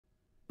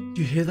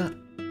Do you hear that?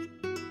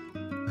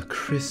 A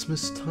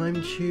Christmas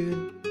time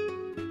tune?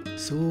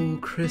 It's all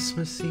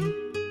Christmassy.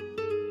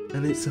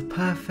 And it's a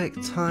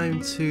perfect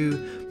time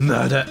to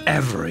murder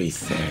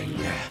everything.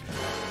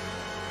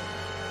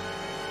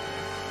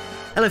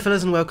 Hello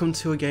fellas and welcome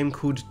to a game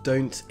called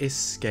Don't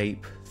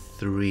Escape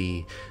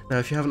 3. Now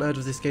if you haven't heard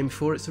of this game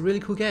before, it's a really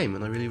cool game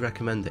and I really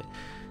recommend it.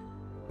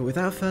 But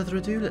without further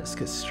ado, let's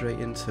get straight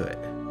into it.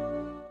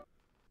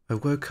 I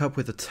woke up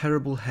with a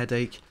terrible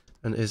headache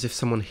and as if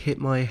someone hit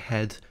my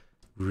head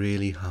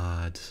really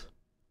hard.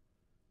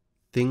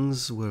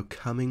 Things were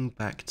coming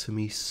back to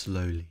me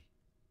slowly.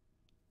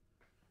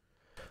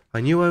 I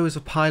knew I was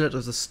a pilot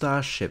of the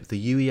starship,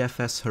 the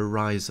UEFS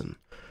Horizon,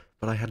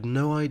 but I had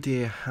no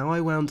idea how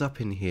I wound up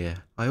in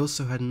here. I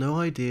also had no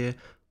idea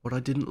what I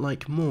didn't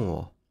like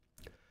more.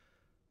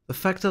 The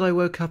fact that I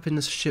woke up in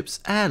the ship's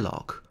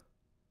airlock,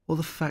 or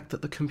the fact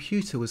that the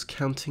computer was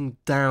counting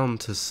down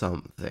to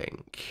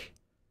something.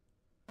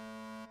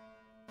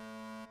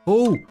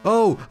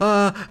 Restore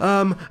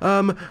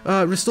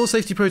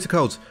safety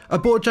protocols.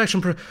 Abort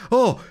ejection that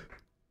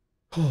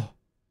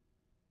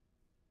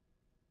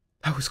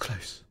was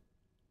close.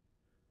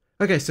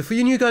 Okay, so for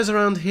you new guys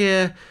around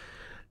here,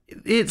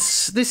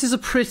 this is a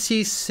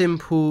pretty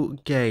simple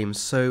game.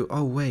 So,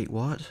 oh wait,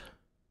 what?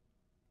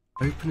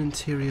 Open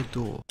interior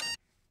door.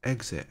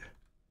 Exit.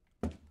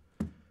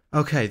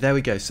 Okay, there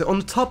we go. So on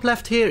the top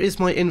left here is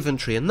my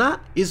inventory, and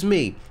that is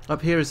me.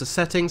 Up here is the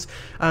settings.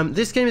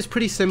 This game is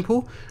pretty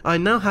simple. I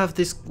now have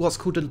this, what's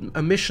called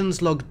a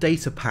missions log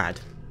data pad.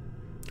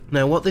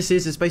 Now what this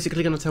is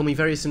basically going to tell me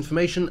various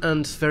information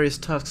and various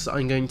tasks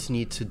I'm going to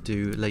need to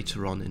do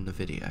later on in the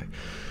video.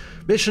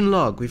 Mission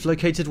log. We've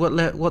located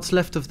what's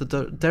left of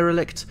the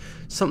derelict.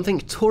 Something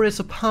tore it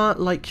apart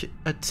like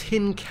a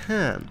tin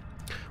can.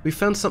 We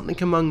found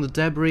something among the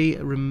debris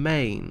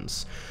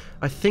remains.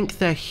 I think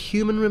they're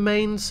human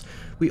remains.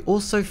 We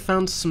also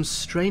found some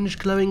strange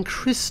glowing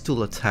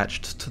crystal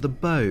attached to the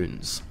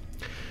bones.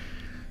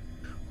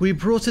 We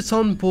brought it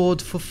on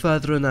board for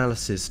further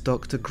analysis.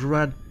 Dr.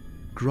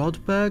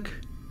 Grodberg?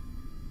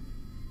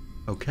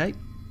 Okay.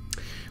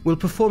 We'll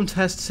perform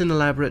tests in the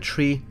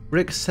laboratory.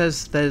 Rick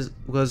says there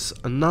was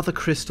another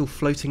crystal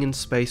floating in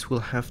space.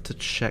 We'll have to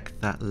check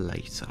that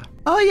later.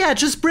 Oh yeah,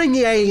 just bring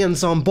the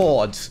aliens on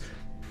board.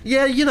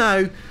 Yeah, you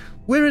know,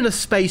 we're in a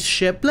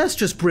spaceship. Let's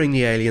just bring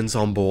the aliens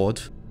on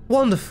board.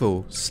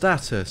 Wonderful.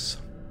 Status.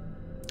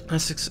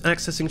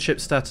 Accessing ship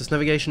status.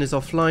 Navigation is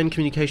offline.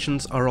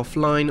 Communications are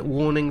offline.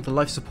 Warning, the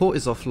life support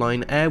is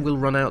offline. Air will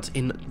run out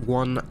in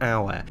 1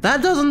 hour.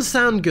 That doesn't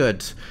sound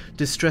good.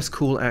 Distress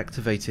call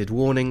activated.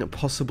 Warning,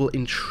 possible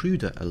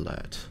intruder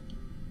alert.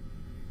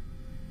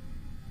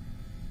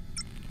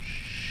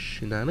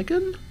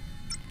 Shenanigan?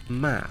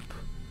 Map.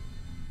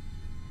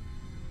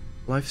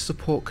 Life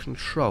support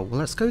control. Well,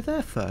 let's go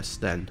there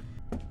first then.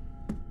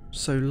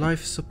 So,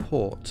 life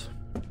support.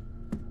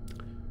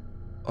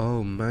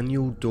 Oh,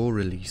 manual door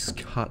release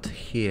cut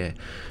here.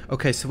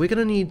 Okay, so we're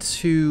going to need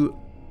to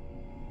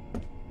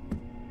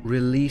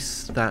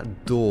release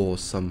that door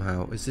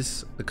somehow. Is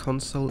this... the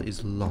console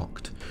is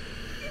locked.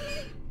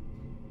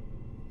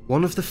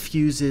 One of the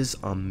fuses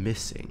are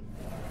missing.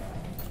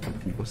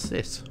 What's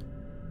this?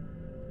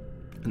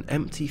 An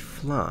empty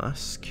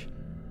flask.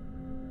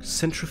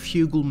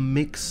 Centrifugal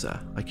mixer.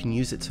 I can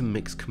use it to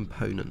mix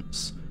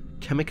components.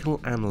 Chemical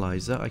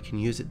analyzer. I can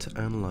use it to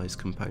analyze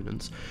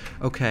components.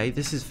 Okay,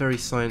 this is very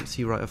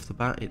sciencey right off the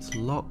bat. It's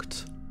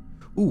locked.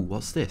 Ooh,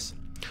 what's this?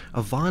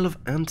 A vial of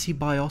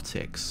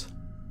antibiotics.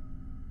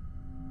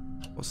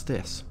 What's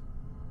this?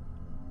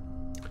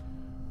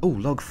 Oh,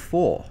 log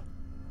 4.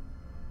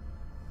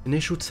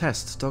 Initial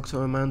tests.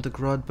 Dr. Amanda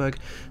Grodberg.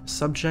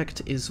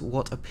 Subject is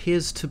what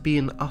appears to be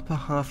an upper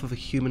half of a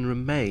human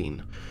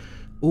remain.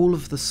 All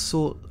of the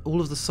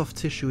soft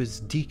tissue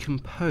is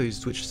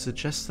decomposed, which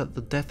suggests that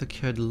the death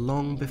occurred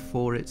long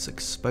before its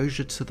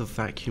exposure to the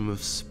vacuum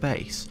of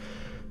space.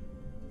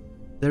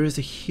 There is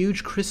a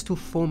huge crystal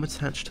form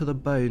attached to the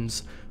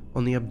bones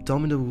on the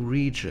abdominal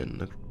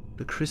region.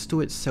 The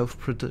crystal itself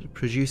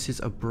produces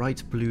a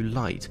bright blue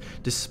light.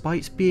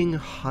 Despite being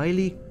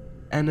highly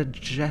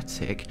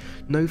energetic,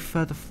 no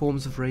further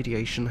forms of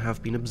radiation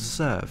have been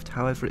observed.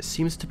 However, it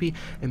seems to be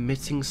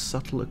emitting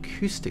subtle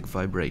acoustic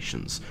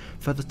vibrations.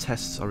 Further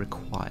tests are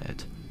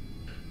required.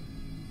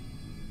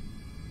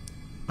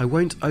 I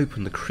won't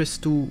open the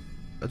crystal.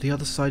 The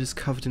other side is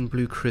covered in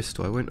blue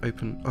crystal. I won't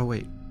open. Oh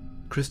wait,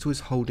 crystal is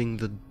holding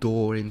the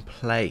door in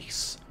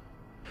place.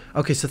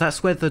 Okay, so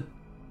that's where the...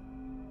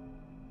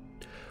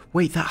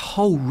 wait, that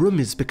whole room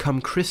has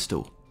become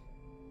crystal.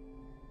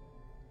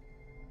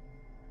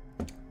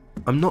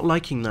 I'm not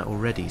liking that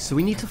already, so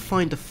we need to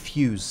find a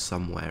fuse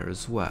somewhere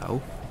as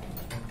well.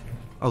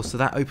 Oh, so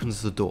that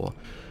opens the door.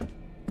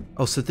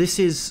 Oh, so this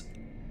is...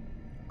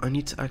 I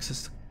need an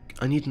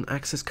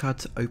access card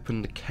to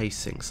open the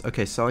casings.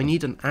 Okay, so I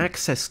need an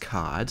access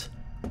card.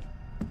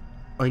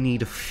 I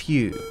need a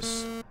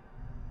fuse.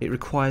 It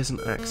requires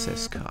an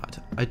access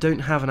card. I don't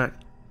have an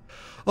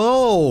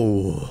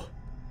Oh!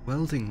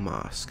 Welding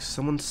mask.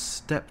 Someone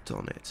stepped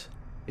on it.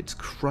 It's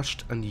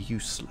crushed and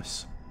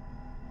useless.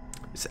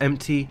 It's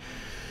empty.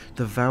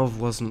 The valve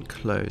wasn't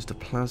closed. A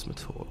plasma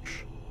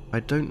torch. I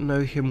don't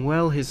know him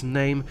well. His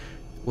name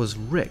was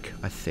Rick,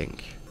 I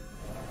think.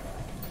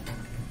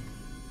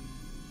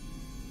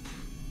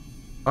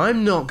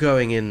 I'm not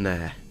going in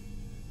there.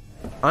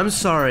 I'm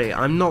sorry,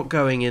 I'm not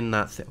going in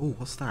that thing. Oh,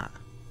 what's that?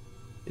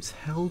 It's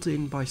held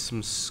in by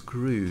some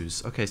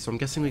screws. Okay, so I'm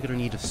guessing we're going to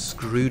need a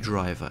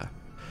screwdriver.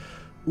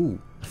 Ooh,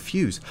 a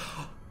fuse.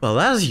 Well,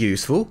 that's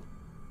useful.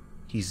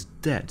 He's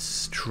dead,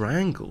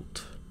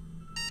 strangled.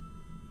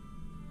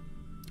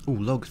 Ooh,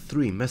 log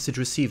 3, message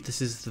received.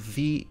 This is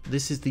the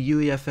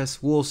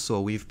UEFS Warsaw.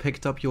 We've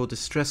picked up your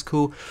distress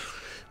call.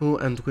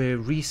 And we're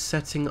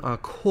resetting our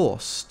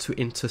course to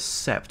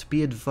intercept.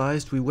 Be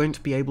advised we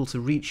won't be able to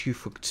reach you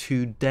for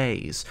 2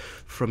 days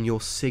from your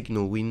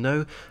signal. We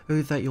know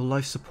that your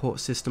life support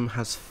system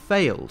has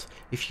failed.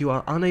 If you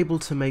are unable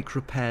to make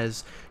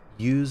repairs,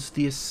 use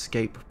the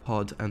escape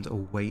pod and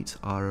await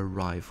our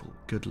arrival.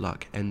 Good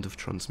luck. End of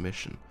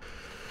transmission.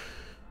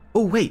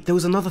 Oh wait, there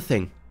was another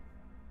thing.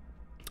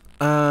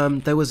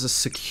 There was a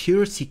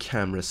security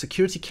camera.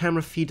 Security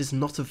camera feed is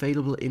not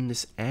available in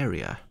this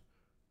area.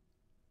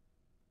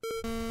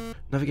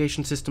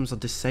 Navigation systems are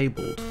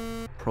disabled,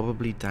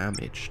 probably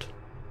damaged.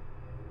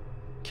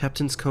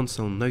 Captain's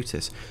console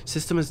notice.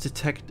 System has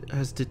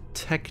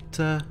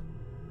detector.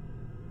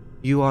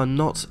 You are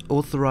not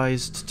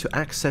authorized to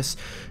access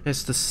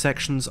the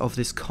sections of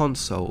this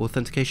console.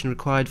 Authentication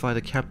required via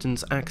the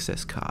captain's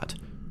access card.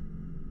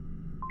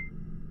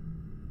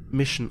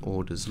 Mission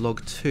orders.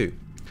 Log 2.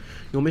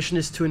 Your mission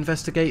is to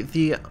investigate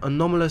the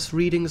anomalous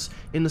readings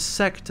in the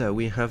sector.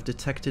 We have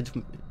detected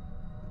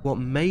what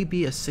may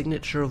be a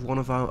signature of one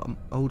of our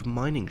old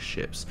mining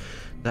ships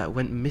that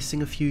went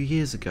missing a few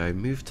years ago.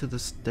 Move to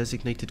the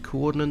designated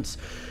coordinates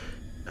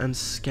and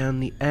scan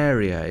the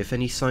area. If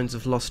any signs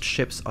of lost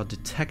ships are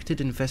detected,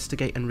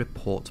 investigate and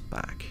report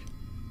back.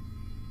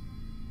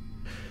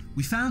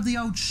 We found the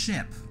old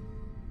ship,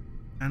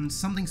 and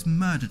something's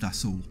murdered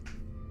us all.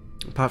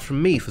 Apart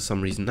from me, for some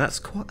reason. That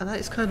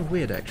is kind of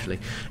weird, actually.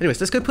 Anyways,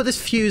 let's go put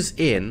this fuse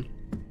in,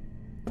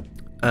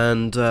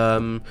 and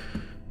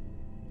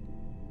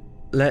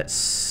let's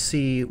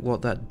see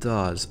what that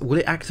does. Will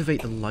it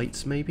activate the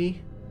lights,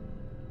 maybe?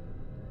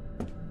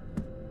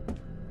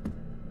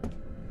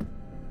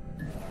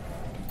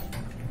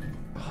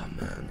 Oh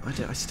man,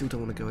 I still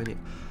don't want to go in it.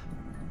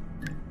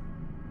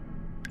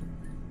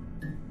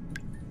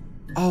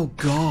 Oh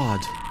god.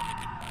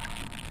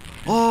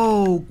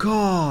 Oh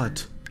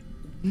god.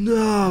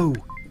 No.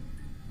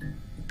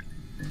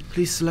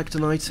 Please select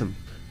an item.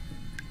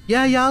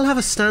 Yeah, I'll have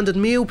a standard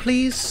meal,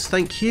 please.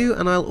 Thank you.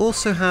 And I'll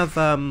also have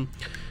I'll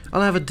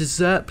have a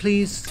dessert,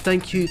 please.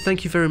 Thank you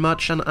very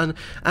much. And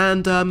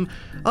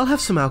I'll have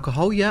some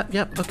alcohol.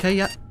 Yep, okay,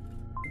 yep.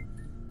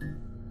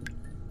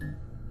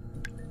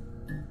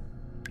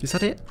 Is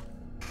that it?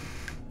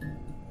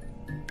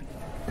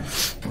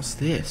 What's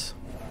this?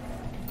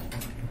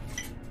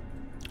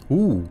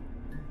 Ooh,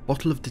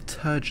 bottle of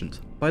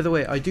detergent. By the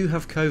way, I do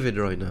have COVID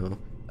right now.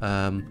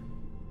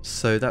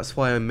 So that's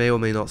why I may or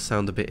may not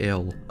sound a bit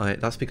ill.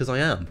 That's because I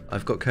am.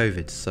 I've got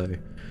COVID, so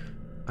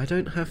I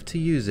don't have to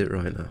use it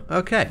right now.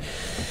 Okay.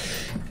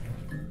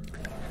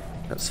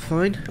 That's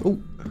fine.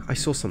 Oh, I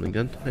saw something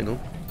then. Hang on.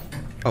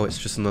 Oh, it's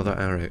just another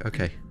arrow.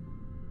 Okay.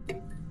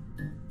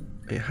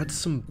 It had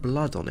some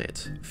blood on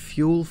it.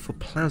 Fuel for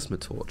plasma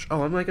torch.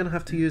 Oh, am I going to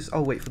have to use...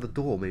 Oh, wait, for the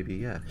door, maybe,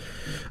 yeah.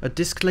 A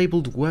disc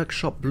labelled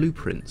workshop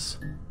blueprints.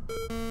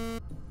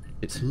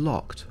 It's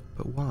locked,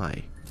 but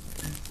why?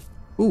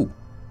 Ooh,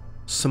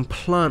 some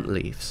plant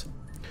leaves.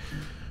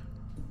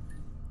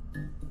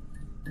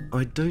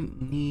 I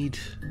don't need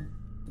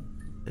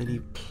any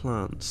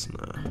plants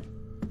now.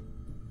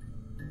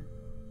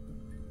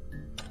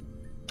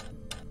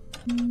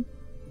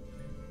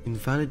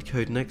 Invalid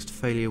code. Next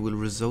failure will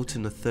result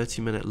in a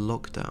 30-minute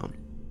lockdown.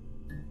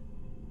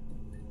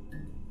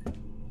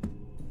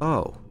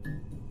 Oh.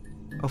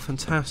 Oh,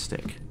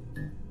 fantastic.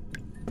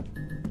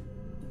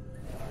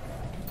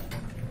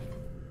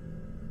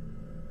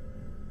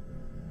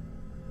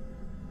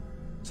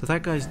 So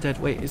that guy's dead.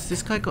 Wait, has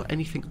this guy got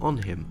anything on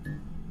him?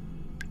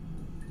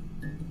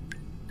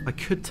 I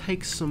could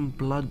take some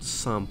blood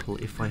sample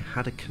if I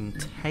had a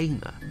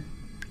container.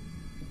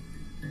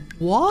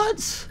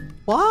 What?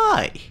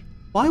 Why?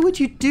 Why would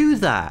you do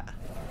that?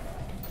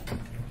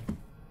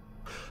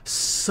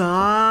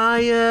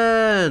 Science!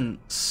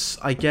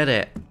 I get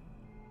it.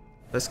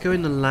 Let's go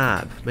in the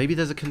lab. Maybe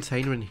there's a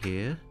container in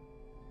here.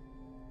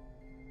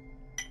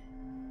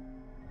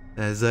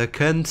 There's a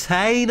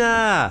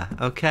container!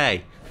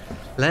 Okay.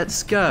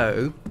 Let's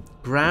go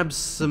grab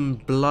some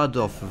blood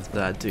off of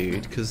that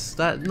dude, because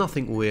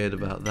nothing weird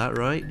about that,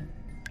 right?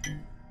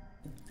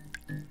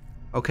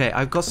 Okay,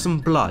 I've got some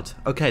blood.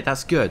 Okay,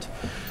 that's good.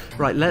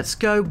 Right, let's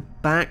go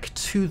back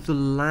to the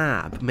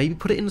lab. Maybe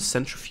put it in a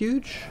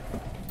centrifuge?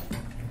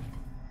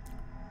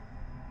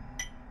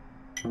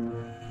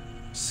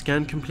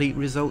 Scan complete,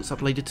 results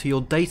uploaded to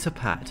your data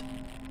pad.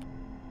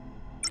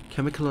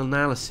 Chemical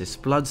analysis,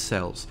 blood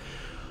cells.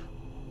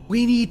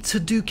 We need to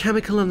do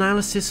chemical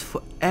analysis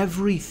for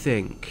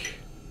everything.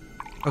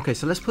 Okay,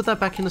 so let's put that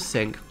back in the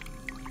sink.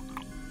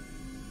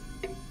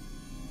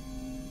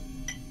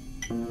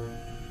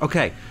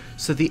 Okay,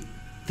 so the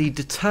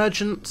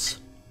detergent...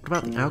 What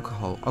about the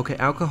alcohol? Okay,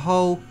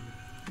 alcohol...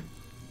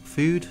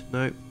 Food?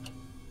 No.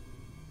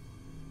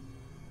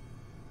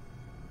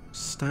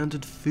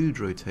 Standard food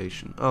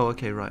rotation. Oh,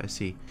 okay, right, I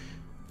see.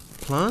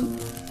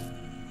 Plant?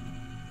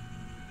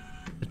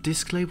 A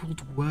disc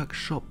labeled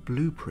workshop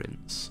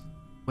blueprints.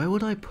 Where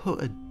would I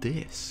put a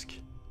disc?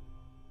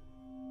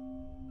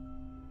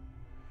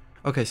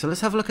 Okay, so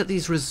let's have a look at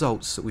these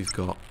results that we've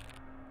got.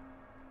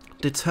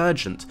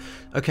 Detergent.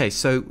 Okay,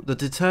 so the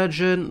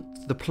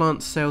detergent, the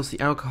plant cells, the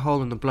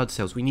alcohol, and the blood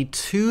cells. We need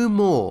 2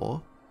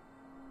 more.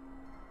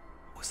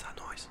 What was that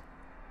noise?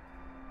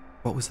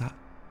 What was that?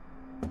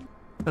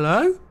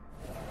 Hello?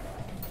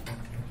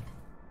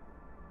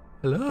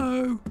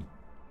 Hello?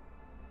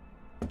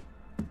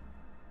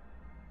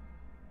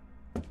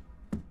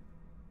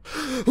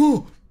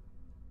 Oh!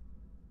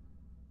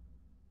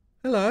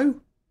 Hello?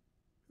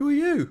 Who are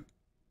you?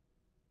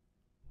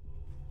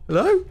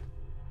 Hello?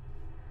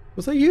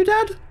 Was that you,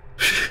 Dad?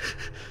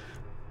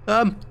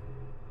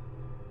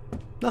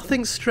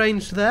 Nothing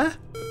strange there.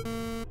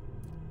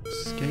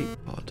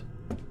 Escape pod.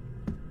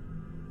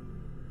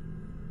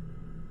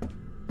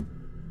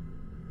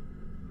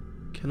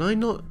 Can I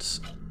not...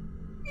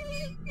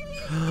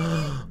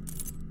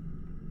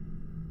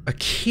 A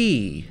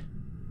key.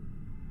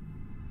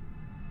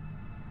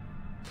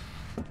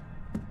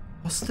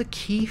 What's the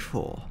key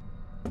for?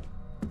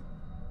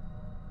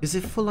 Is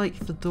it for,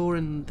 like, the door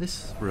in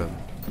this room?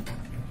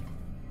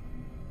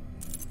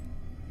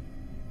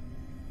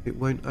 It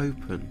won't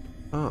open.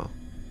 Oh.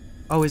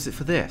 Oh, is it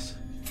for this?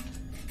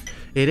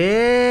 It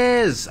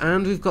is!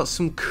 And we've got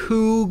some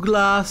cool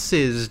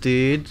glasses,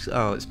 dude.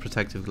 Oh, it's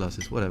protective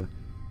glasses. Whatever.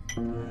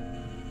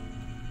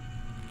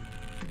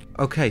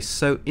 Okay,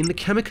 so in the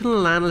chemical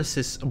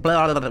analysis...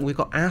 Blah, blah, blah, we've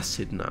got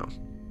acid now.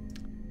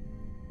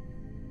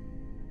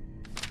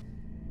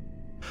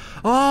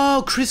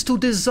 Oh, crystal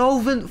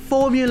dissolvent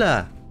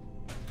formula!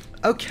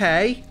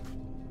 Okay.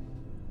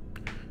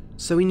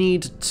 So we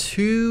need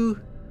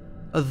 2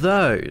 of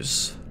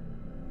those,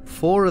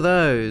 4 of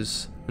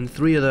those, and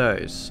 3 of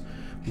those.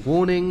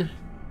 Warning,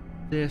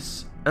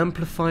 this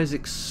amplifies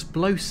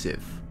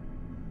explosive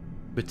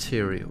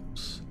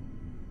materials.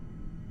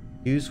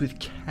 Use with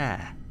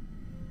care.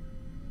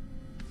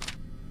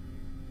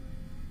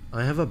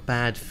 I have a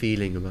bad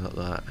feeling about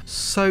that.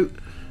 So,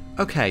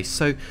 okay,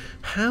 so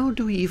how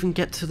do we even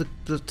get to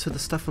the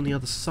stuff on the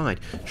other side?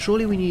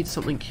 Surely we need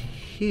something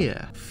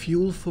here.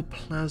 Fuel for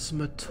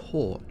plasma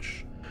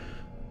torch.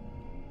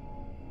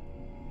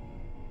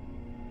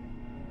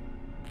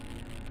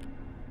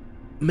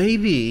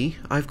 Maybe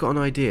I've got an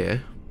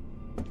idea.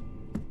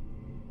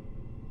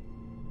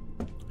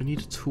 I need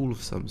a tool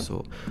of some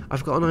sort.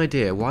 I've got an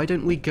idea. Why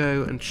don't we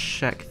go and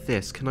check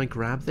this? Can I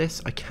grab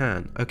this? I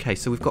can. Okay,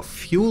 so we've got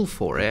fuel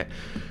for it.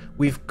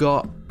 We've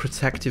got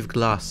protective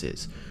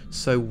glasses.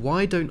 So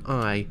why don't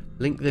I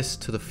link this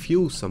to the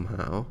fuel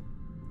somehow?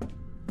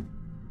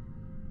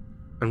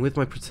 And with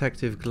my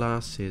protective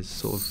glasses,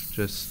 sort of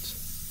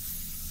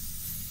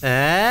just...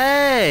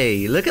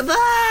 Hey! Look at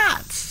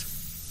that!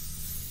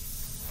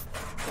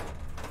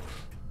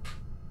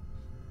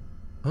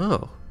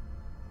 Oh.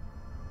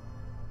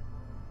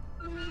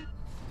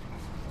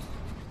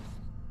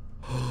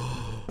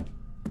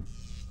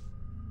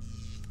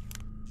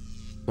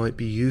 Might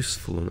be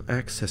useful on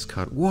access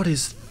card. What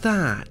is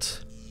that?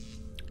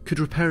 Could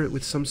repair it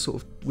with some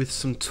sort of... with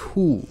some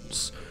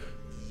tools.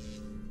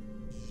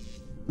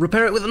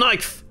 Repair it with a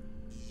knife!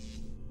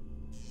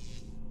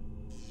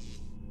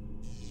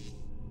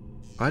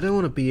 I don't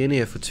want to be in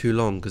here for too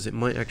long because it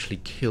might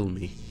actually kill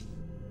me.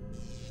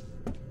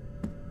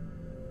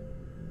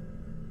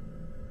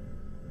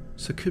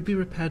 So it could be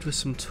repaired with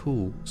some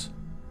tools.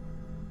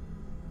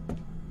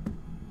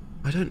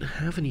 I don't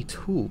have any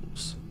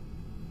tools.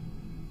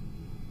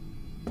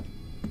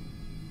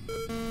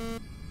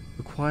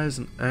 Requires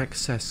an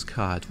access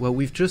card. Well,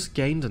 we've just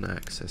gained an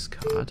access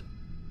card.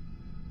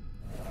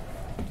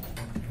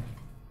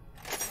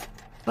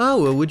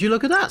 Oh, well, would you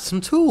look at that?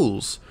 Some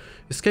tools.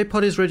 Escape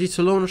pod is ready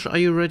to launch. Are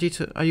you ready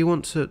to... Are you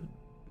want to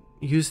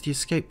use the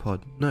escape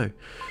pod? No.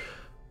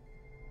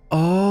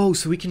 Oh,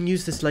 so we can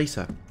use this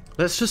later.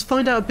 Let's just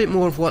find out a bit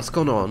more of what's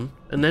gone on,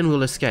 and then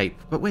we'll escape.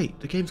 But wait,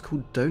 the game's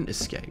called Don't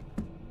Escape.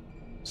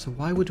 So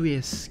why would we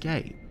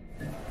escape?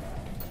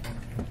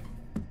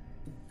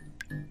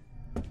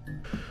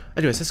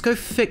 Anyways, let's go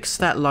fix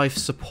that life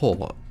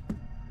support.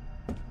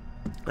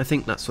 I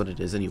think that's what it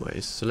is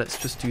anyways, so let's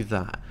just do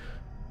that.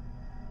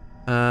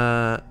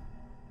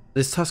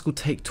 This task will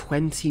take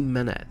 20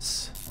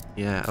 minutes.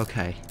 Yeah,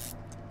 okay.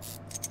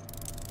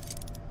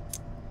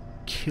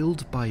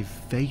 Killed by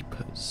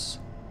vapors.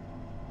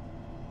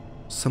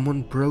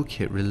 Someone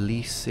broke it,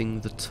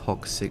 releasing the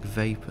toxic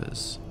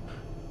vapors.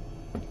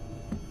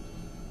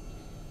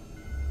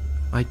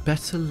 I'd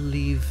better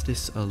leave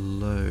this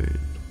alone.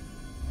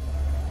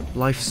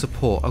 Life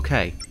support,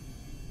 okay.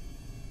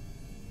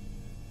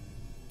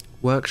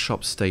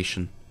 Workshop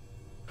station.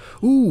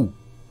 Ooh!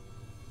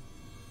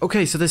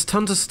 Okay, so there's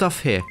tons of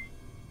stuff here.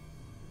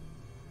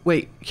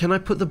 Wait, can I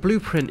put the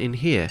blueprint in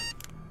here?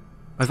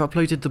 I've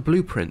uploaded the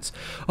blueprints.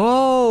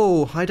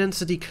 Oh, high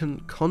density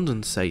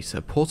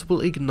condensator, portable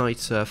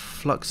igniter,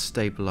 flux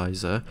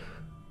stabilizer,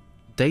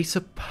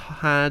 data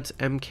pad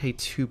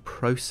MK2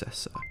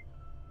 processor.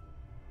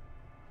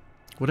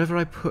 Whatever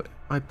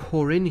I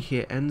pour in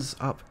here ends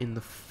up in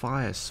the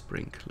fire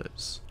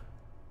sprinklers.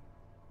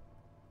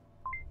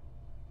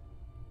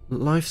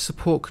 Life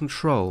support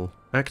control.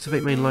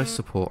 Activate main life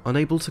support.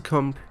 Unable to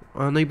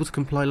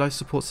comply. Life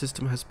support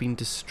system has been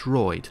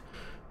destroyed.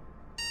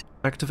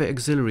 Activate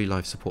auxiliary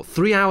life support.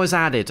 3 hours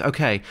added.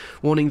 Okay.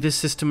 Warning, this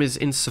system is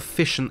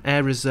insufficient.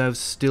 Air reserves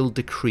still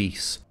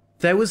decrease.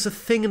 There was a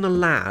thing in the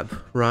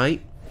lab,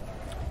 right?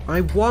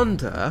 I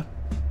wonder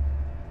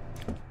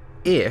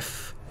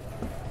if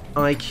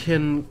I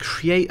can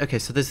create... Okay,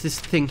 so there's this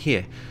thing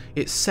here.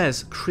 It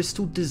says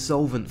crystal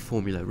dissolvent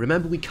formula.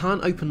 Remember, we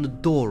can't open the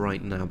door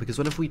right now because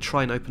whenever we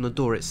try and open the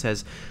door, it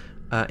says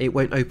it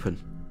won't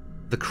open.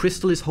 The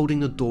crystal is holding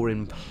the door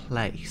in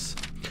place.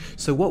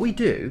 So what we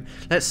do,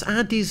 let's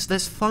add these,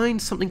 let's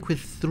find something with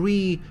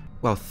three,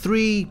 not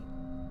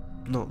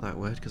that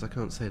word because I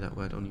can't say that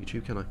word on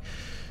YouTube, can I?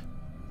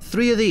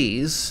 3 of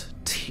these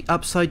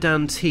upside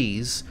down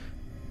T's,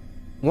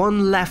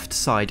 1 left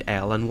side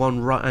L and 1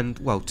 right, and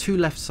well, 2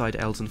 left side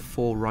L's and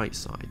 4 right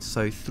sides.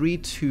 So 3,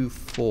 2,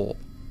 4.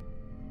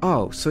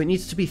 Oh, so it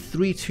needs to be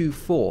 3, 2,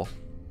 4.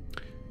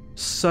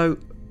 So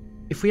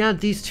if we add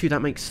these two,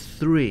 that makes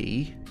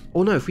 3.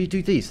 Or no, if we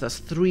do these, that's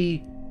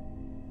 3,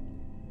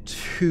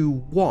 2,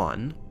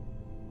 1.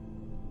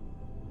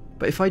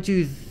 But if I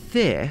do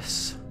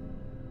this...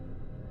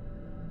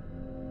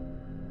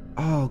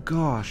 Oh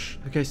gosh.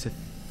 Okay, so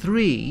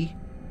 3...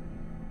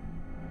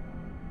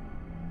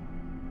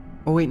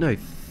 Oh wait, no.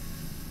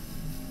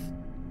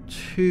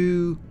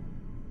 2...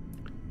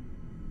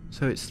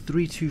 So it's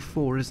 3, 2,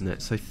 4, isn't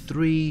it? So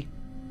 3...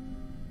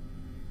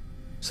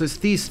 So it's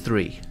these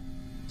 3.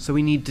 So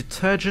we need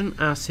detergent,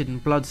 acid,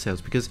 and blood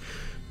cells, because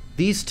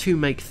these 2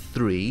 make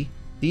 3,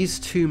 these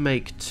 2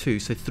 make 2,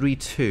 so 3,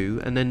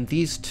 2, and then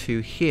these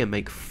 2 here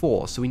make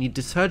 4. So we need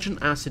detergent,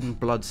 acid, and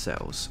blood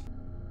cells.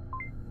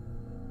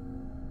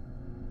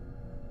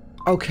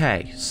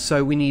 Okay,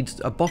 so we need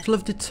a bottle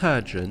of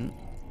detergent,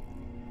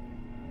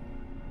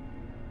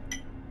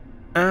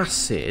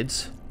 acid,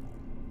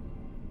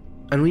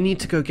 and we need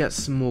to go get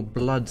some more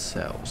blood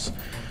cells.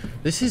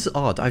 This is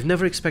odd. I've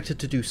never expected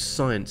to do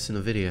science in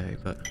a video,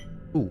 but...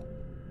 Ooh.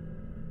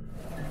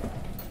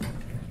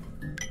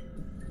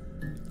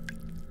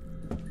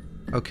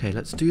 Okay,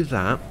 let's do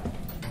that.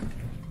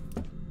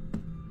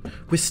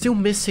 We're still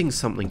missing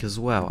something as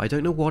well. I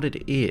don't know what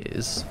it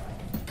is.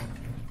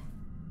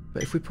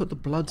 But if we put the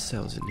blood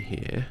cells in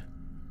here...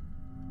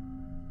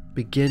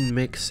 Begin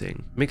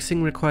mixing.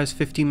 Mixing requires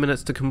 15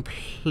 minutes to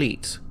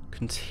complete.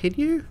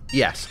 Continue?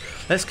 Yes.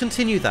 Let's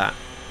continue that.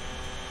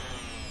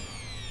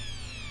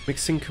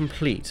 Mixing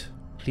complete.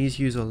 Please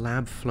use a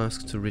lab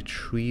flask to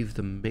retrieve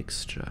the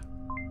mixture.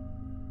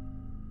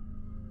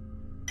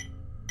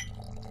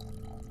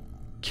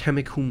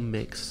 Chemical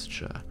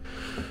mixture.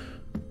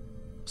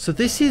 So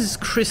this is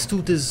crystal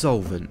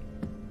dissolvent.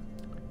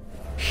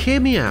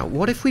 Hear me out.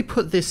 What if we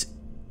put this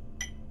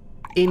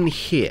in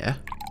here?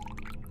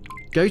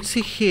 Go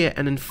to here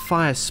and then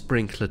fire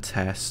sprinkler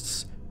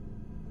tests.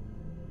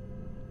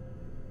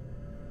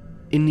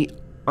 In the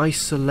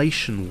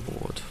isolation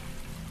ward.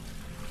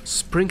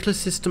 Sprinkler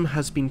system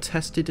has been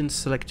tested in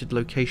selected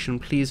location.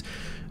 Please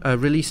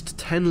released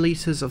 10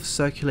 liters of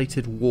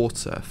circulated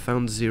water.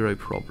 Found 0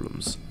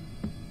 problems.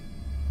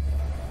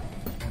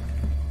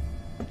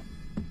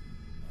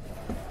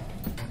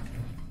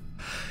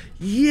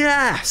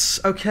 Yes!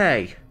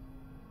 Okay.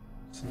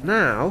 So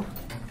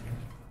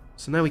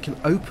now we can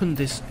open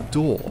this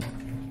door.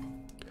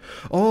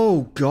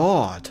 Oh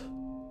god.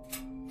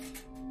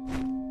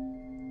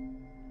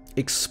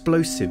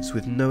 Explosives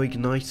with no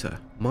igniter.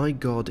 My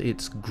god,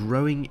 it's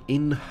growing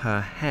in her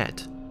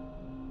head.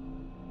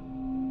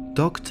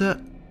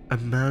 Dr.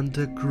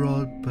 Amanda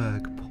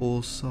Grodberg,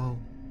 poor soul.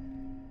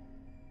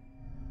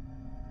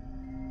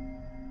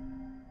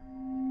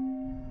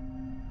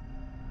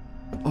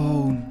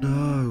 Oh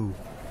no.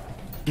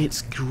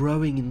 It's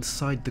growing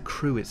inside the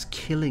crew, it's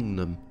killing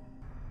them.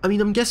 I mean,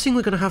 I'm guessing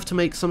we're going to have to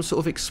make some sort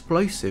of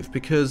explosive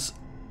because...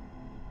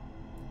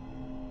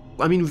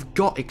 I mean, we've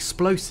got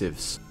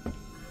explosives.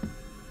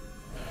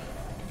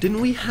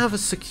 Didn't we have a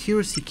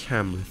security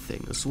camera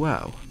thing as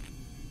well?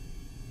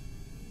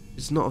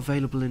 It's not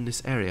available in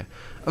this area.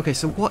 Okay,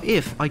 so what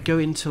if I go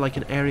into like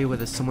an area where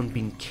there's someone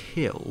being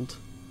killed?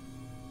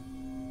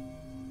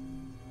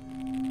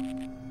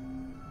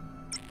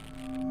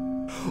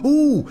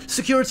 Ooh,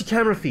 security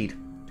camera feed.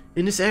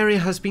 In this area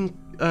has been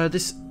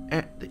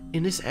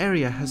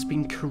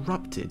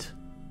corrupted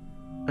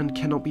and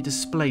cannot be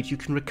displayed. You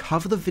can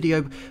recover the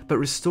video, but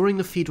restoring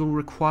the feed will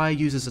require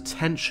users'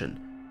 attention.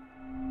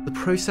 The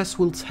process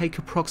will take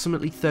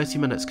approximately 30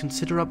 minutes.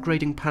 Consider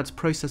upgrading PAD's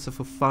processor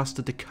for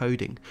faster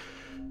decoding.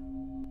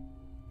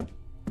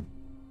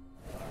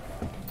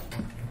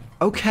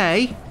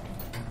 Okay.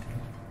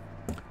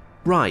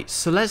 Right,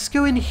 so let's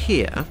go in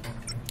here.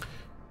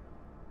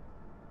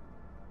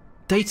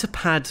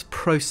 Datapad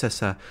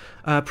processor.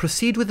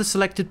 Proceed with the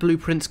selected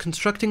blueprints.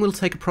 Constructing will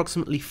take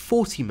approximately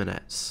 40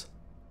 minutes.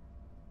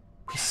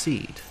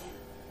 Proceed.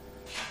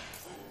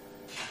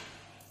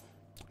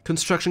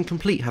 Construction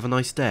complete. Have a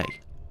nice day.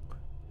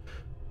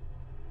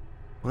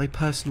 My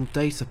personal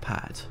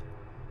datapad.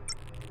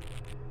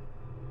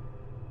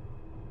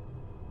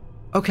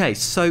 Okay,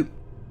 so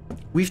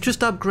we've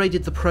just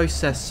upgraded the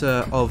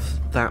processor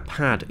of that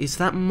pad. Is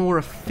that more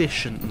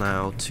efficient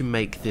now to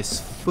make this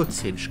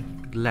footage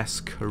less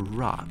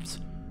corrupt?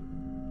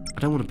 I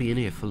don't want to be in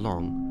here for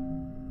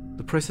long.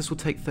 The process will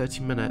take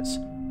 30 minutes.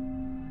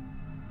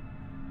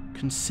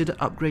 Consider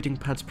upgrading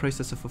pad's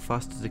processor for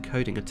faster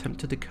decoding. Attempt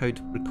to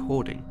decode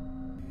recording.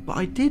 But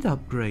I did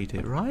upgrade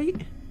it,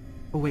 right?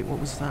 Oh wait, what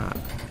was that?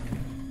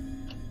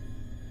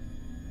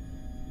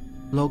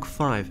 Log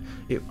 5.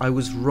 I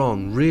was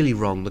wrong, really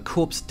wrong. The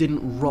corpse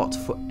didn't rot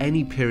for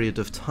any period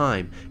of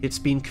time. It's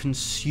been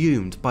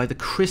consumed by the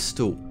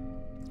crystal.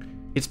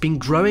 It's been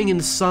growing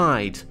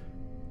inside.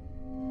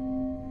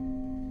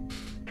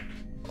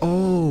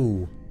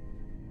 Oh.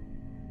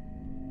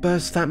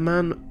 Burst that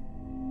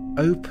man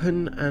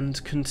open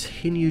and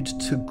continued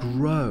to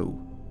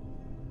grow.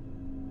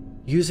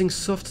 Using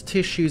soft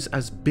tissues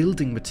as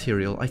building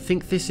material, I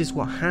think this is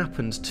what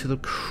happened to the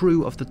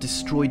crew of the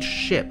destroyed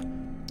ship.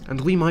 And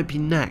we might be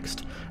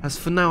next. As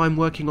for now, I'm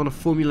working on a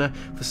formula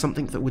for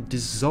something that would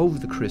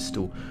dissolve the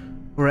crystal,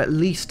 or at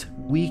least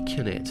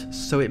weaken it,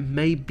 so it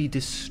may be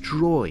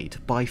destroyed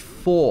by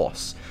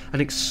force.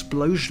 An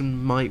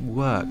explosion might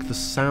work. The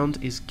sound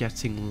is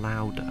getting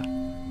louder.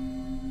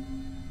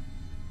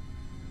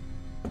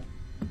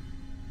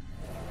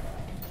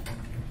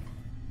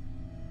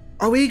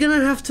 Are we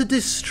gonna have to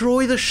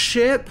destroy the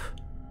ship?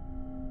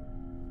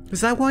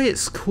 Is that why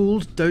it's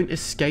called Don't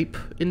Escape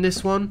in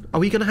this one? Are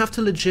we going to have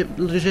to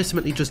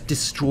legitimately just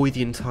destroy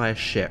the entire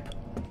ship?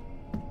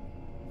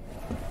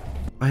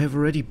 I have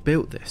already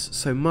built this.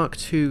 So Mark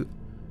II...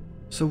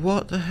 So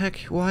what the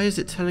heck? Why is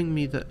it telling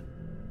me that...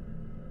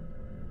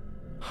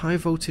 High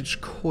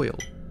voltage coil.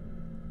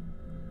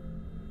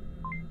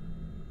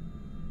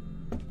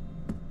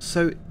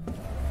 So...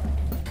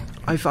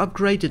 I've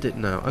upgraded it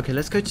now. Okay,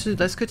 let's go to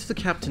the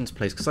captain's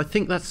place, because I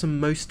think that's the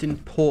most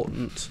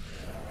important...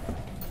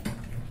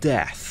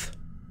 death.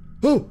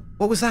 Oh,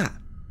 what was that?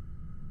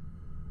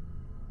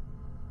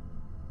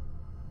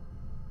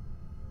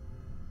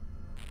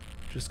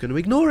 Just going to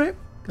ignore it.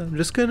 I'm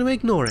just going to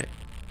ignore it.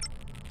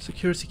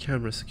 Security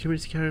camera.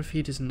 Security camera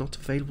feed is not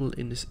available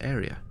in this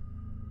area.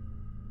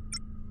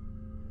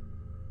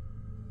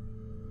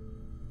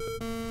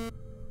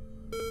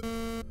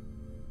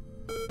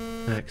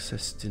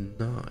 Access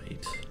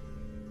denied.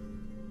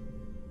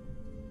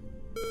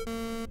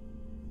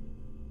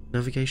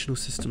 Navigational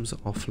systems are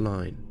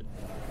offline.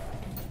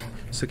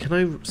 So can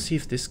I see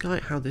if this guy,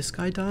 how this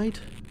guy died?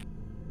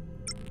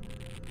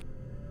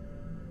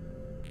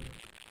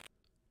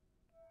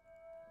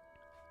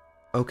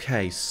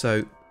 Okay,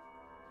 so...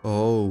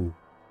 Oh.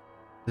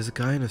 There's a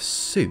guy in a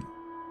suit.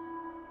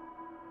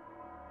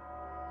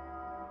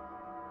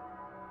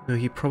 No,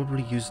 he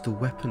probably used the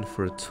weapon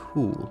for a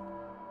tool.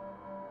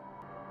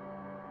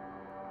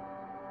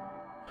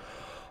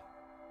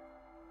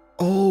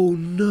 Oh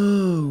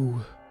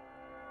no!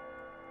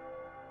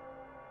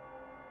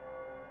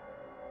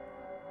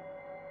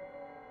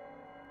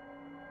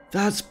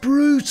 That's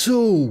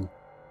brutal!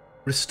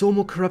 Restore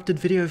more corrupted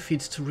video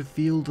feeds to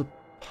reveal the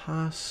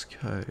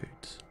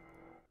passcode.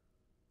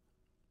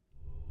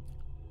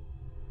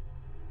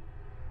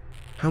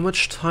 How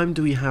much time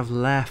do we have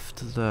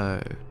left,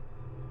 though?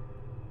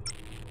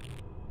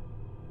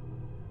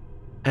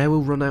 Air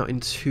will run out in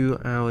 2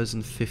 hours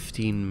and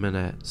 15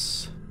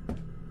 minutes.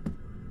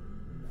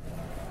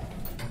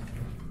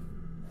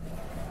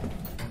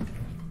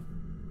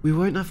 We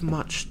won't have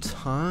much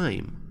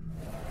time.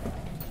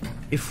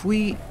 If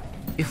we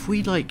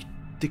like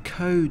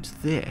decode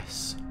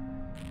this.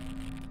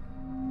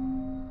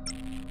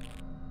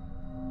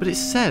 But it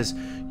says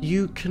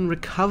you can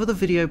recover the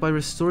video by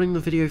restoring the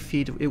video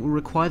feed. It will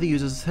require the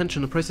user's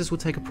attention. The process will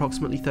take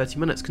approximately 30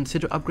 minutes.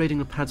 Consider upgrading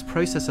the pad's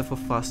processor for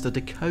faster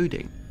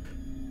decoding.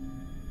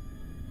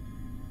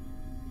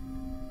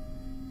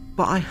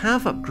 But I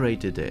have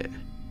upgraded it.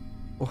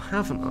 Or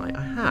haven't I?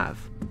 I have.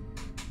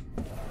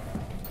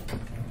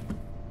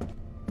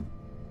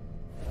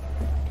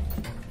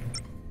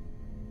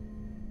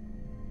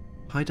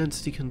 High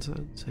density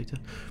condensator.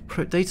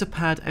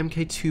 Datapad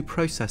MK2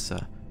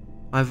 processor.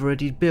 I've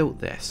already built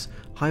this.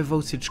 High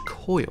voltage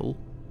coil.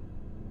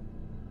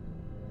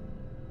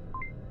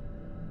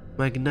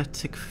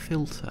 Magnetic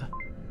filter.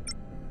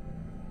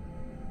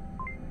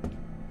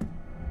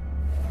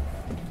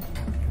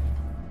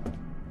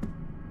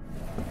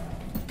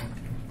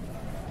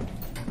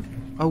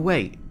 Oh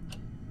wait.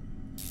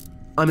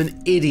 I'm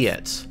an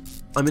idiot.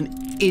 I'm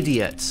an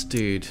idiot,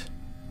 dude.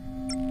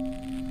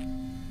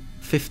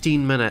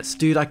 15 minutes.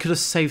 Dude, I could have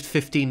saved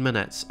 15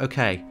 minutes.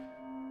 Okay.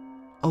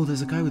 Oh,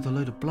 there's a guy with a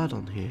load of blood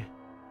on here.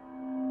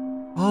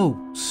 Oh,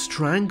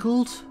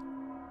 strangled?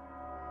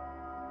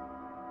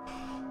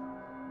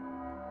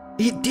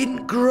 It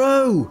didn't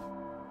grow!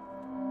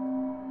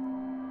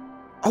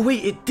 Oh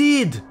wait, it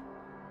did!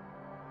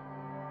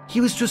 He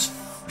was just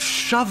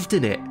shoved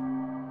in it.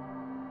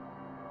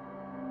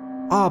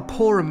 Ah, oh,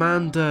 poor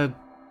Amanda...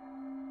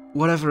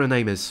 whatever her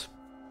name is.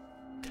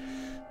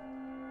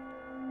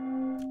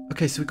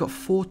 Okay, so we got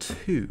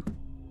 4-2.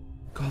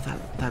 God,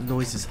 that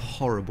noise is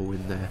horrible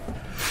in there.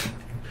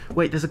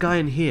 Wait, there's a guy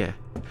in here.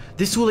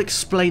 This will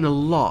explain a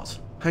lot.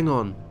 Hang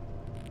on.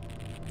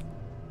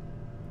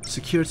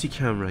 Security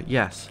camera,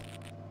 yes.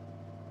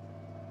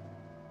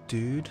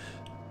 Dude.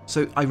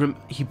 So,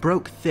 he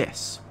broke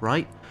this,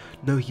 right?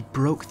 No, he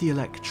broke the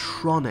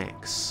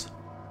electronics.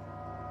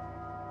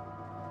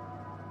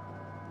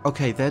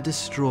 Okay, they're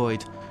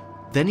destroyed.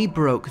 Then he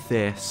broke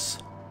this.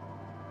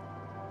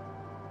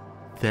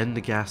 Then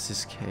the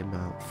gases came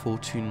out.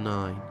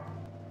 429.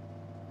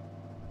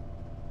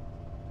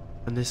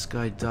 And this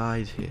guy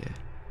died here.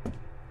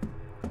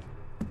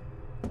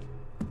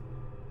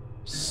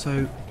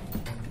 So,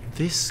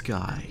 this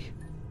guy...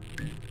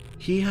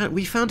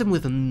 we found him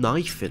with a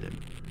knife in him.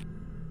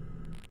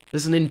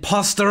 There's an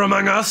imposter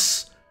among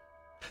us!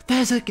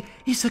 It's a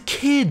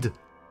kid!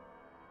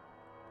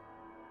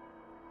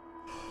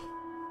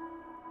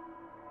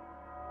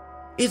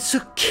 It's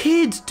a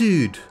kid,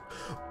 dude!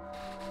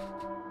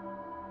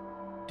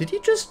 Did he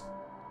just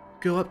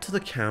go up to the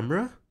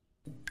camera?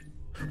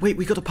 Wait,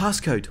 we got a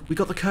passcode. We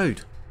got the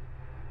code.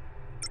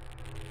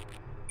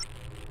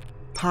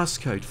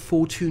 Passcode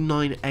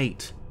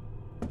 4298.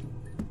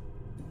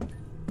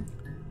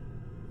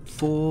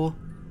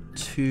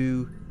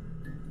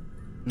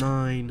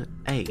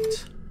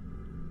 4298.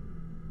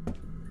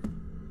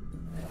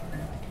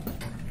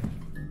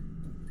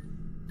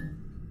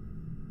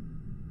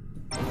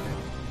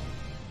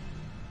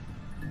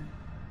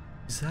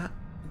 Is that...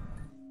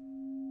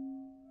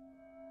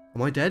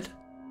 Am I dead?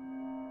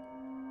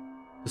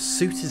 The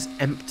suit is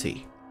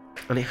empty.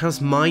 And it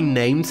has my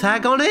name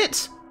tag on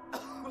it?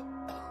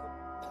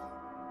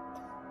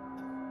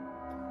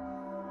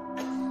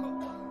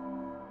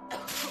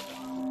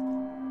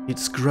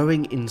 It's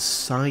growing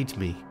inside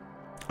me.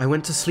 I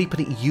went to sleep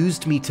and it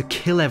used me to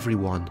kill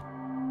everyone.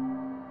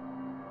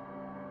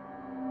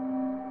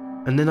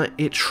 And then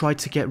it tried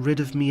to get rid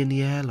of me in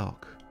the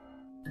airlock.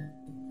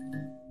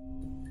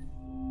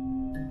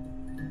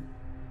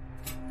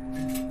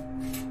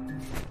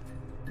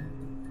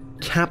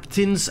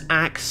 Captain's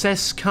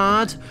access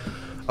card?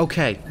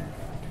 Okay.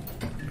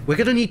 We're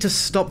gonna need to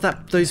stop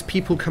those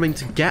people coming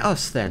to get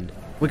us then.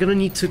 We're gonna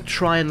need to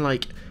try and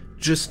like,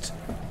 just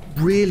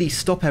really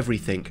stop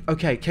everything.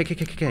 Okay,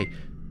 okay.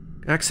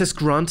 Access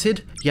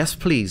granted? Yes,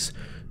 please.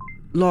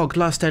 Log,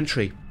 last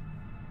entry.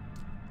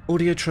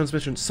 Audio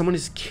transmission. Someone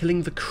is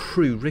killing the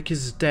crew. Rick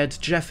is dead.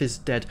 Jeff is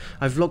dead.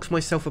 I've locked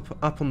myself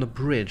up on the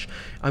bridge.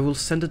 I will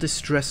send a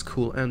distress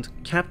call and...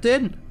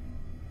 Captain?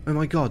 Oh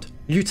my god.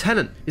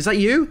 Lieutenant, is that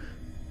you?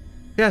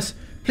 Yes,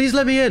 please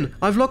let me in.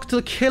 I've locked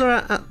the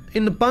killer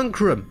in the bunk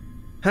room.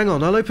 Hang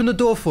on, I'll open the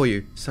door for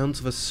you. Sounds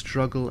of a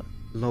struggle.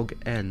 Log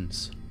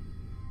ends.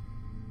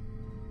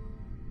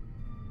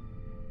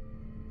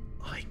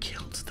 I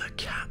killed the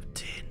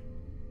captain.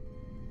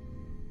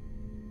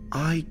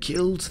 I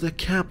killed the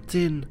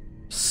captain.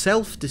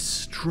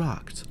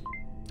 Self-destruct.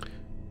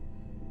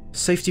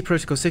 Safety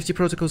protocols. Safety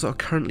protocols are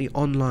currently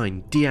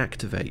online.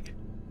 Deactivate.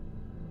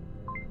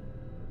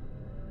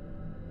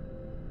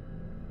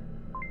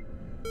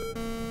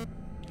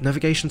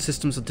 Navigation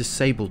systems are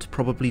disabled,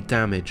 probably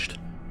damaged.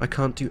 I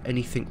can't do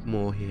anything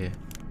more here.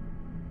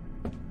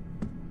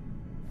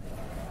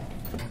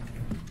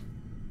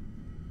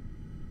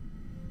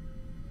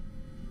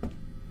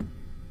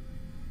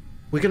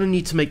 We're gonna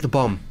need to make the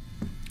bomb.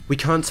 We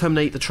can't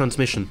terminate the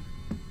transmission.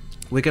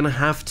 We're gonna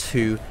have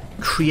to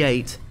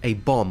create a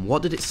bomb.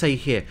 What did it say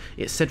here?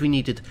 It said we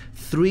needed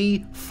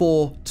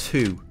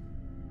 342.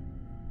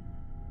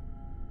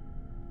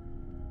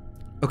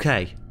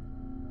 Okay.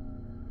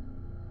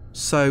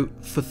 So,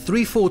 for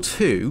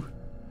 342...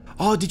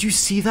 Oh, did you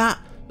see that?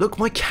 Look,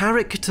 my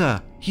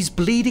character! He's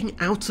bleeding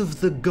out of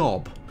the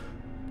gob.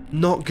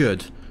 Not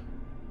good.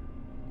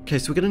 Okay,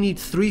 so we're gonna need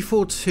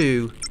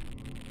 342...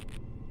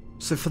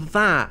 So for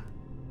that...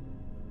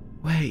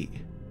 Wait.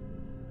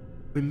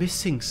 We're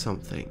missing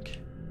something.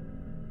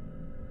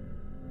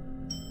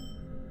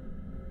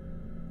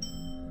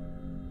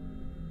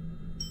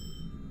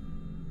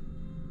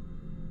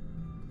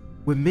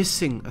 We're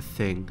missing a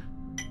thing.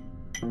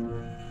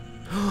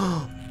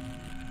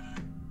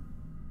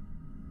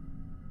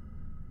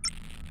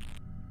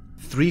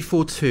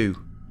 342.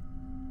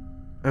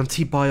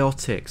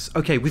 Antibiotics.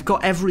 Okay, we've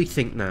got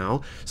everything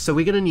now. So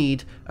we're going to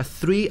need a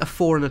 3, a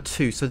 4, and a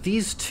 2. So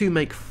these two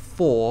make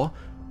 4.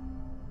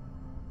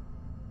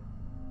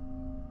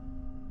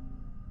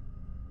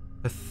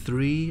 A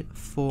 3,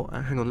 4...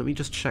 hang on, let me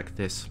just check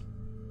this.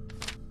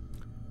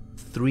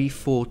 3,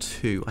 4,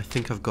 2. I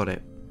think I've got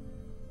it.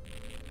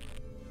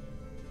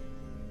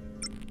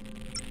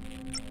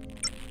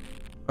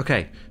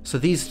 Okay, so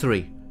these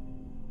 3.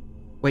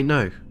 Wait,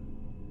 no.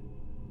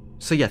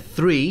 So yeah,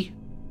 3...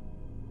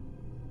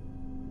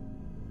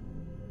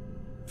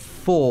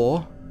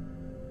 4...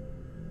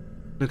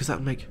 No, because that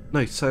would make...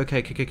 No, so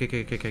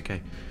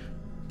okay.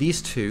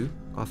 These two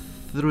are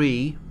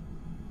 3,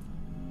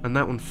 and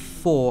that one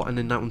 4, and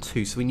then that one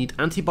 2. So we need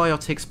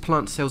antibiotics,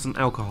 plant cells, and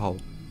alcohol.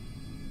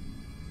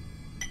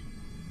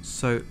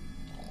 So,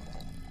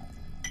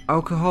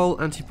 alcohol,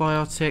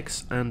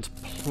 antibiotics, and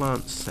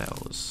plant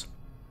cells.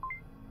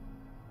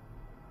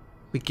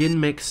 Begin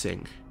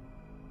mixing.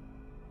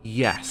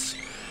 Yes.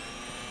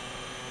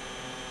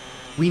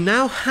 We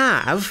now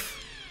have...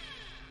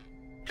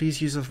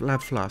 Please use a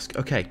lab flask.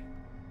 Okay.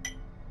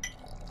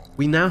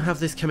 We now have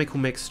this chemical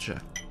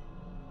mixture.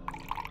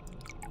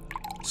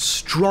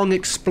 Strong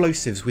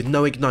explosives with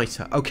no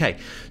igniter. Okay,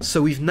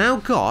 so we've now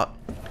got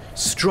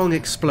strong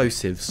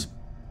explosives.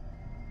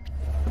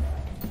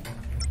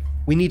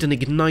 We need an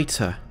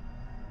igniter.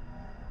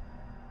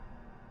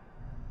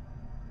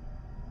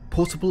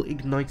 Portable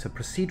igniter.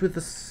 Proceed with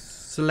the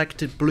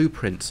selected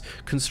blueprints.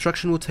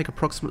 Construction will take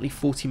approximately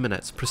 40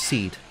 minutes.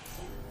 Proceed.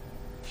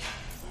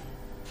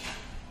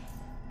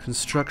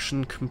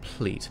 Construction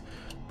complete.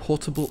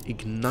 Portable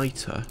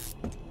igniter.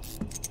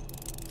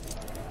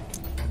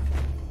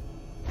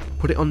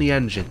 Put it on the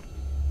engine.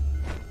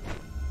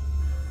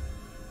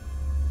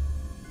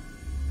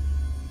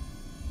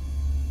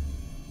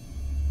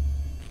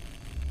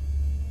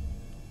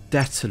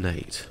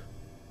 Detonate.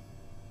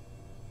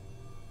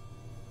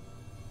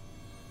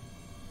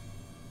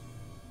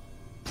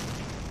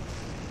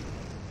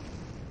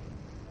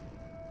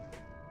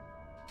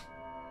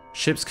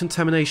 Ship's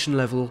contamination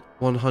level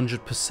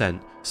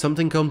 100%.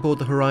 Something on board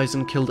the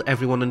Horizon killed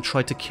everyone and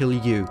tried to kill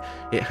you.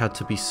 It had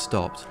to be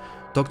stopped.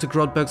 Dr.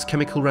 Grodberg's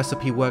chemical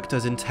recipe worked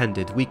as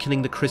intended,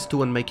 weakening the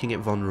crystal and making it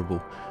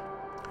vulnerable.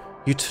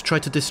 You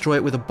tried to destroy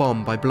it with a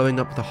bomb by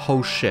blowing up the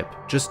whole ship.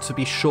 Just to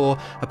be sure,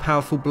 a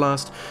powerful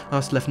blast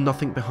left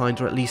nothing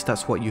behind, or at least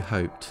that's what you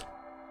hoped.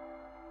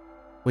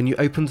 When you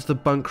opened the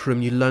bunk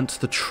room, you learnt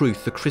the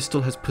truth. The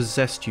crystal has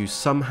possessed you.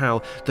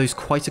 Somehow, those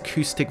quite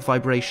acoustic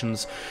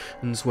vibrations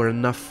were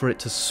enough for it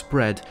to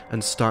spread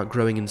and start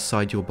growing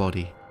inside your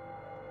body.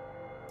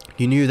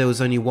 You knew there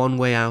was only one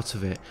way out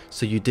of it,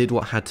 so you did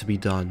what had to be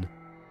done.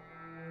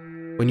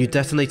 When you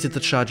detonated the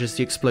charges,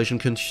 the explosion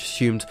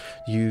consumed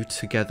you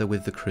together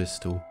with the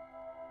crystal.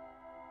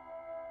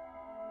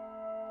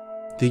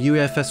 The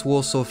UEFS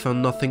Warsaw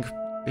found nothing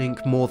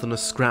more than a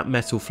scrap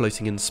metal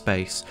floating in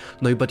space.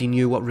 Nobody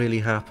knew what really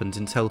happened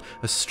until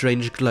a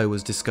strange glow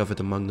was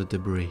discovered among the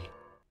debris.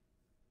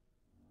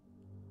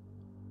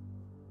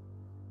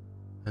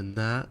 And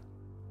that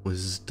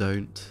was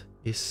Don't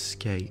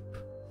Escape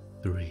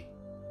 3.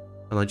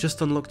 And I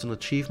just unlocked an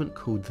achievement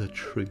called The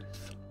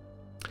Truth.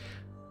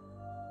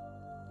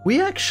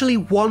 We actually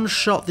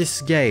one-shot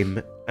this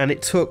game, and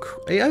it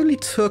only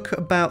took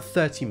about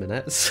 30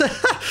 minutes.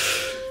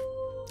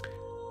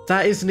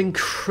 That is an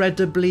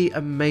incredibly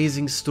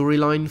amazing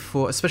storyline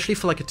especially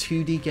for like a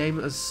 2D game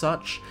as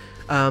such.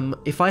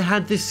 If I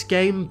had this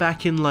game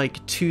back in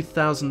like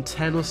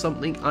 2010 or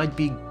something, I'd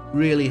be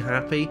really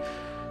happy.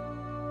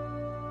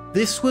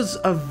 This was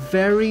a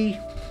very,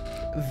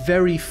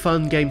 very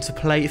fun game to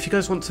play. If you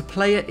guys want to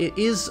play it, it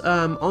is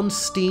on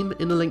Steam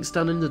in the links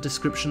down in the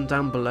description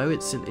down below.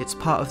 It's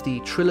part of the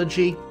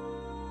trilogy.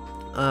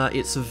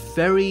 It's a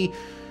very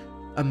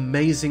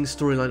amazing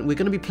storyline. We're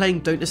going to be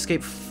playing Don't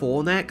Escape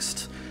 4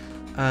 next.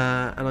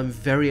 And I'm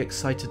very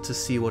excited to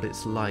see what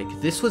it's like.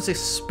 This was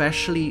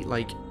especially,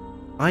 like,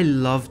 I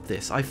loved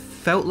this. I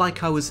felt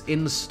like I was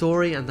in the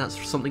story, and that's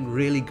something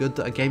really good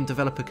that a game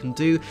developer can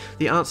do.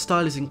 The art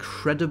style is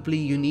incredibly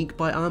unique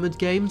by Armored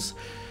Games.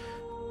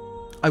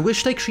 I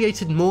wish they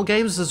created more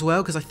games as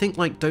well, because I think,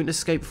 like, Don't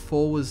Escape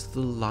 4 was the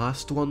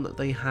last one that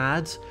they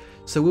had.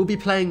 So we'll be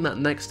playing that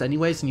next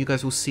anyways, and you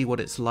guys will see what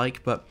it's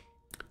like. But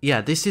yeah,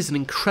 this is an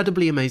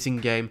incredibly amazing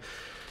game.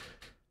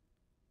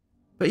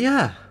 But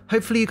yeah,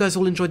 hopefully you guys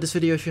all enjoyed this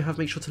video. If you have,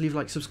 make sure to leave a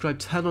like, subscribe,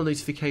 turn on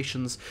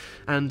notifications,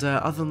 and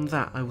other than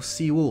that, I will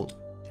see you all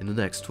in the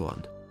next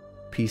one.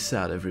 Peace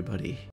out, everybody.